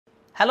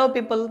Hello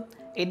people,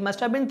 it must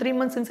have been 3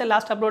 months since I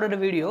last uploaded a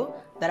video.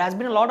 There has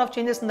been a lot of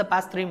changes in the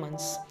past 3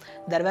 months.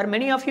 There were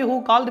many of you who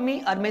called me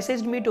or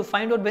messaged me to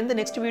find out when the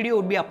next video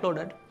would be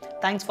uploaded.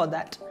 Thanks for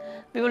that.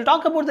 We will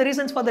talk about the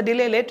reasons for the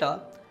delay later.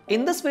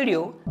 In this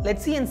video,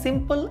 let's see a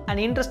simple and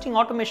interesting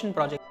automation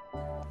project.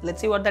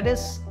 Let's see what that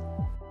is.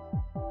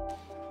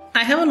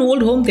 I have an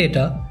old home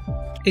theater.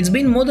 It's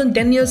been more than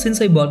 10 years since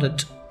I bought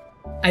it.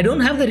 I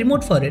don't have the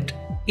remote for it.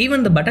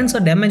 Even the buttons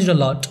are damaged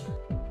a lot.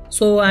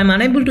 So I am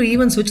unable to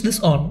even switch this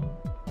on.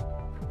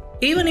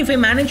 Even if I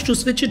manage to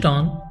switch it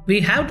on, we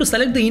have to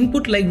select the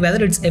input like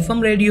whether it's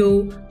FM radio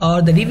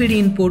or the DVD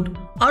input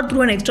or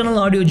through an external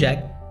audio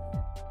jack.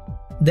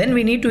 Then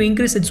we need to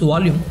increase its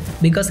volume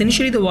because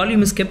initially the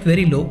volume is kept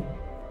very low.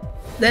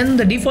 Then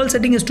the default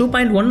setting is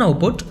 2.1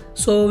 output,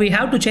 so we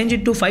have to change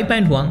it to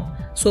 5.1.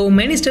 So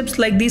many steps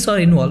like these are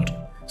involved.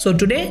 So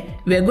today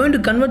we are going to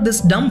convert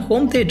this dumb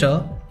home theater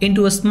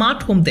into a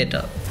smart home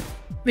theater.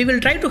 We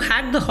will try to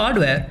hack the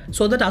hardware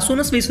so that as soon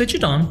as we switch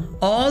it on,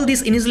 all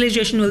this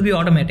initialization will be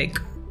automatic.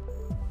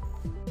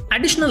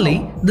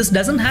 Additionally, this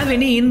doesn't have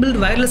any inbuilt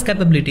wireless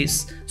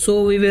capabilities,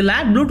 so we will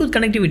add Bluetooth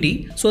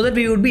connectivity so that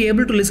we would be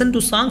able to listen to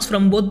songs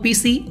from both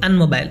PC and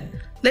mobile.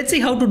 Let's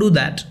see how to do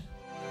that.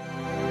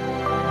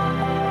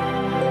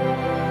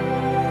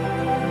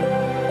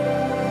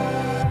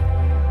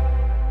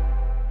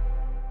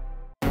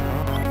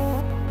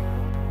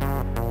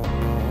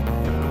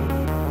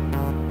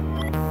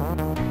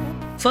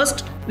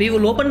 First, we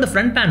will open the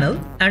front panel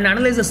and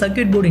analyze the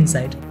circuit board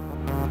inside.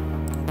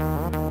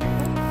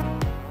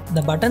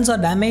 The buttons are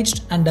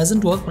damaged and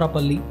doesn't work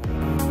properly.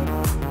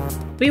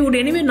 We would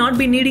anyway not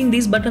be needing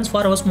these buttons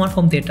for our smart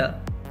home theater.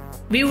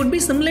 We would be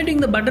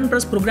simulating the button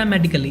press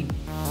programmatically.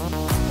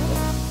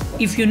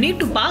 If you need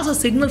to pass a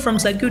signal from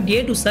circuit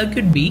A to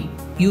circuit B,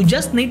 you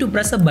just need to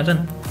press a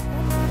button.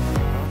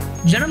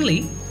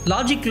 Generally,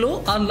 logic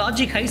low or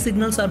logic high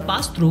signals are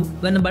passed through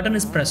when a button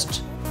is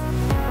pressed.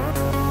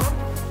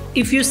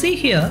 If you see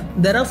here,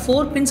 there are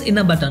 4 pins in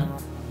a button.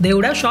 They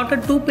would have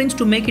shorted 2 pins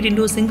to make it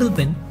into a single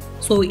pin.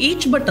 So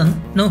each button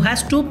now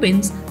has 2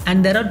 pins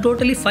and there are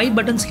totally 5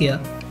 buttons here.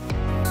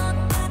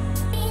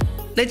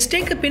 Let's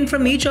take a pin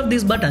from each of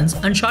these buttons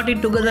and short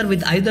it together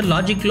with either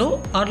logic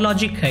low or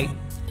logic high.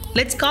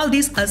 Let's call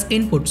these as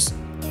inputs.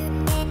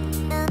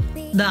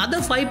 The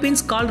other 5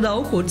 pins called the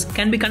outputs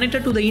can be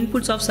connected to the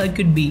inputs of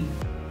circuit B.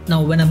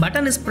 Now when a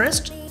button is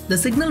pressed, the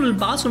signal will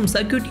pass from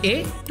circuit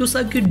A to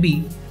circuit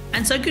B.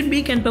 And circuit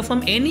B can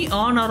perform any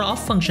on or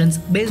off functions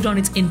based on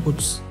its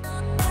inputs.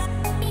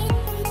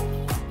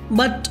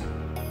 But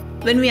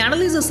when we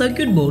analyze the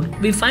circuit board,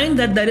 we find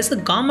that there is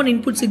a common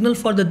input signal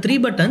for the 3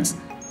 buttons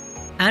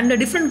and a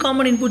different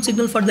common input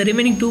signal for the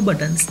remaining 2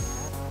 buttons.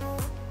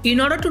 In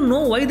order to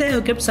know why they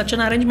have kept such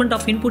an arrangement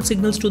of input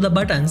signals to the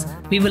buttons,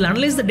 we will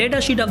analyze the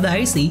datasheet of the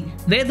IC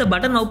where the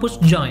button outputs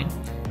join,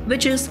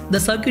 which is the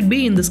circuit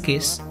B in this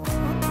case.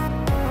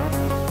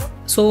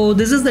 So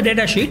this is the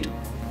datasheet.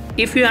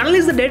 If you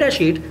analyze the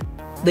datasheet,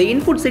 the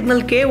input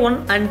signal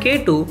K1 and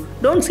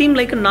K2 don't seem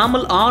like a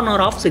normal on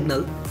or off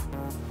signal.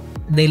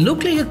 They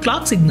look like a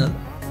clock signal.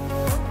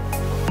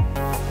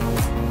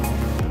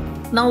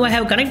 Now I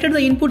have connected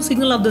the input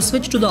signal of the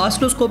switch to the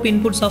oscilloscope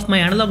inputs of my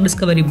analog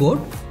discovery board.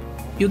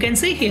 You can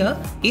see here,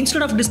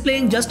 instead of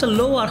displaying just a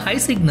low or high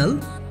signal,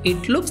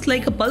 it looks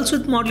like a pulse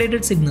width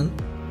modulated signal.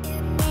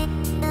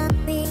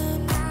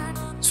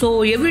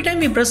 So every time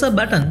we press a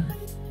button,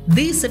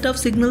 these set of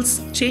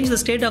signals change the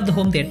state of the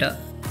home theater.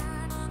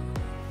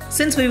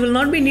 Since we will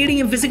not be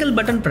needing a physical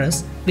button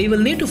press, we will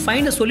need to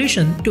find a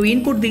solution to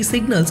input these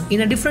signals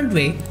in a different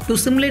way to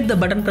simulate the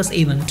button press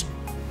event.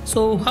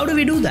 So how do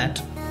we do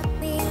that?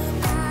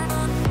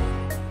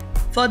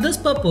 For this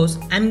purpose,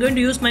 I am going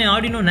to use my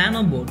Arduino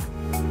Nano board.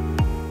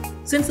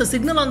 Since the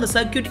signal on the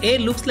circuit A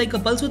looks like a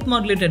pulse width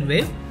modulated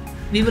wave,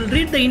 we will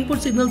read the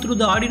input signal through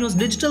the Arduino's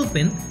digital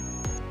pin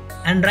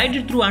and write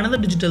it through another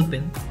digital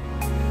pin.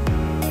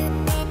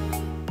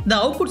 The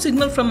output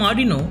signal from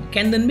Arduino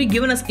can then be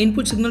given as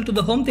input signal to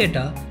the home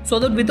theater so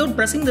that without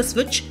pressing the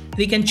switch,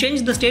 we can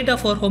change the state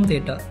of our home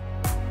theater.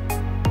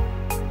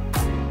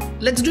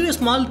 Let's do a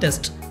small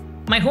test.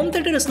 My home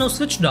theater is now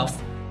switched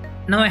off.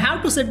 Now I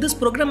have to set this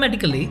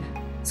programmatically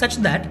such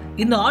that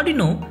in the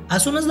Arduino,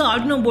 as soon as the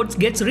Arduino board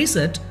gets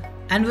reset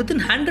and within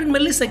 100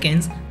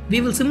 milliseconds,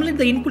 we will simulate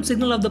the input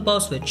signal of the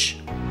power switch.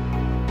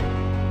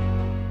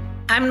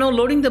 I am now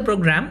loading the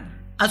program.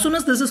 As soon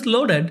as this is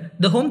loaded,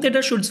 the home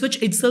theater should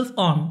switch itself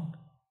on.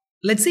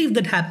 Let's see if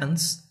that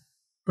happens.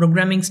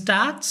 Programming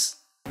starts.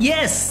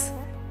 Yes!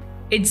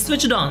 It's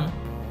switched on.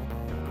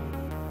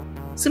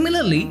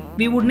 Similarly,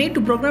 we would need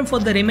to program for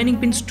the remaining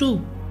pins too.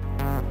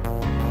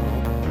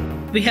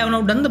 We have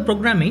now done the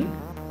programming.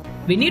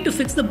 We need to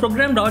fix the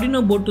programmed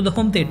Arduino board to the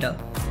home theater.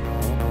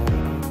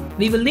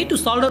 We will need to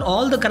solder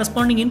all the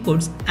corresponding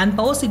inputs and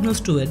power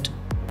signals to it.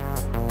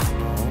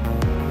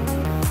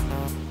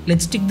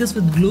 Let's stick this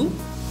with glue.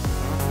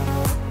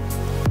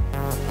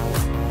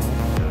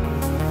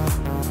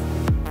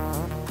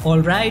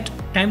 Alright,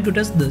 time to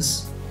test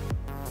this.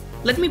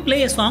 Let me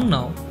play a song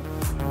now.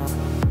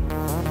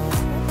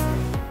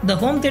 The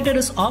home theater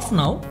is off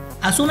now.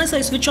 As soon as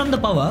I switch on the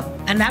power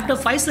and after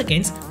 5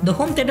 seconds, the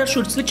home theater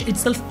should switch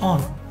itself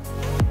on.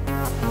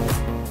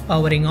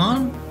 Powering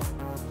on.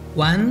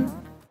 1,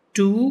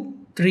 2,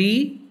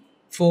 3,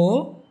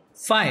 4,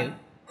 5.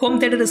 Home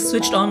theater is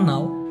switched on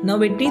now.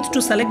 Now it needs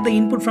to select the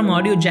input from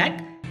audio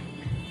jack,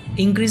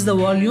 increase the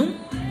volume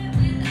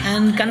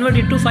and convert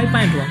it to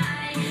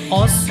 5.1.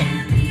 Awesome.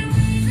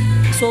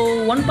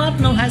 So one part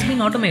now has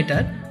been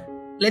automated.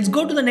 Let's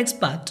go to the next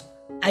part.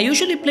 I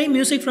usually play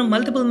music from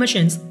multiple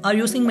machines or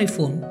using my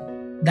phone.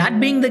 That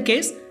being the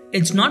case,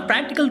 it's not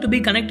practical to be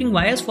connecting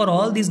wires for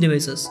all these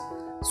devices.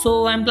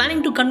 So I'm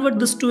planning to convert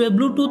this to a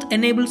Bluetooth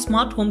enabled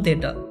smart home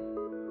theater.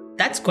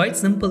 That's quite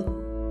simple.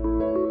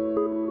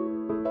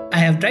 I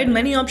have tried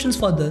many options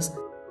for this,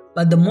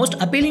 but the most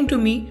appealing to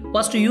me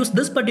was to use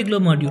this particular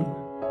module.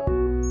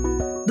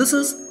 This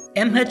is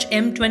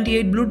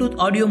MHM28 Bluetooth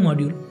audio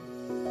module.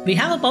 We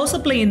have a power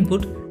supply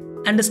input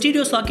and a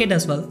stereo socket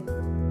as well.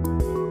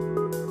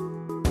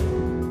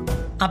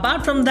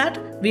 Apart from that,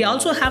 we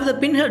also have the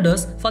pin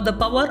headers for the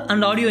power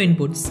and audio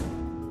inputs.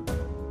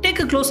 Take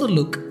a closer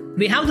look.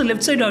 We have the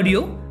left side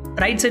audio,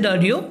 right side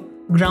audio,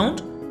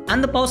 ground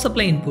and the power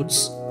supply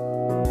inputs.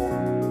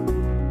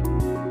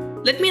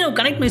 Let me now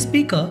connect my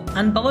speaker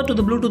and power to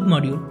the Bluetooth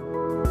module.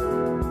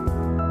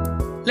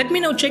 Let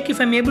me now check if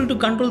I am able to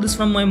control this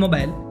from my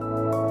mobile.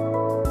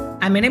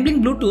 I am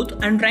enabling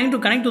Bluetooth and trying to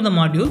connect to the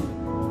module.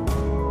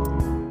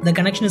 The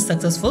connection is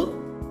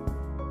successful.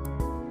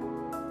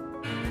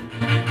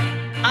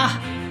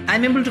 I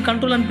am able to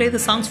control and play the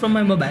songs from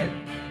my mobile.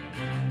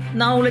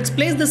 Now let's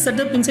place this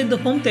setup inside the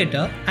home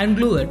theater and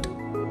glue it.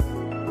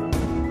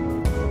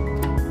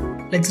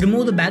 Let's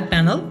remove the back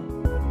panel.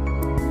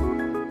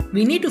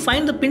 We need to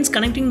find the pins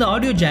connecting the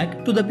audio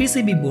jack to the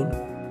PCB board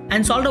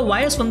and solder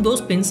wires from those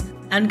pins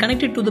and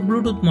connect it to the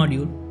Bluetooth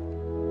module.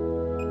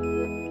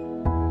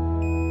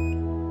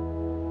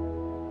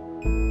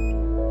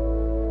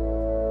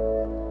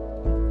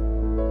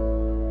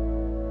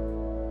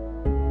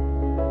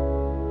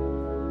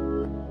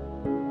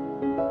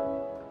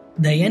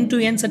 The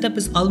end-to-end setup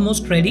is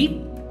almost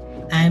ready.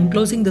 I am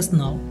closing this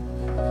now.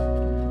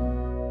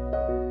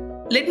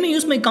 Let me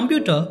use my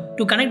computer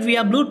to connect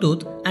via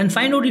Bluetooth and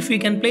find out if we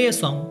can play a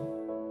song.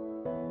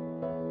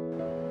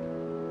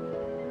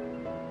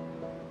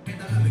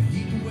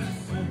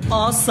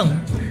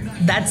 Awesome!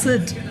 That's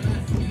it!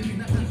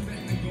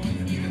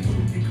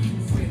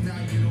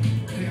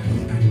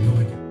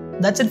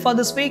 That's it for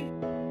this week.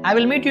 I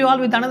will meet you all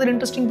with another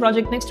interesting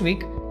project next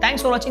week.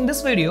 Thanks for watching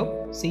this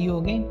video. See you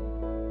again.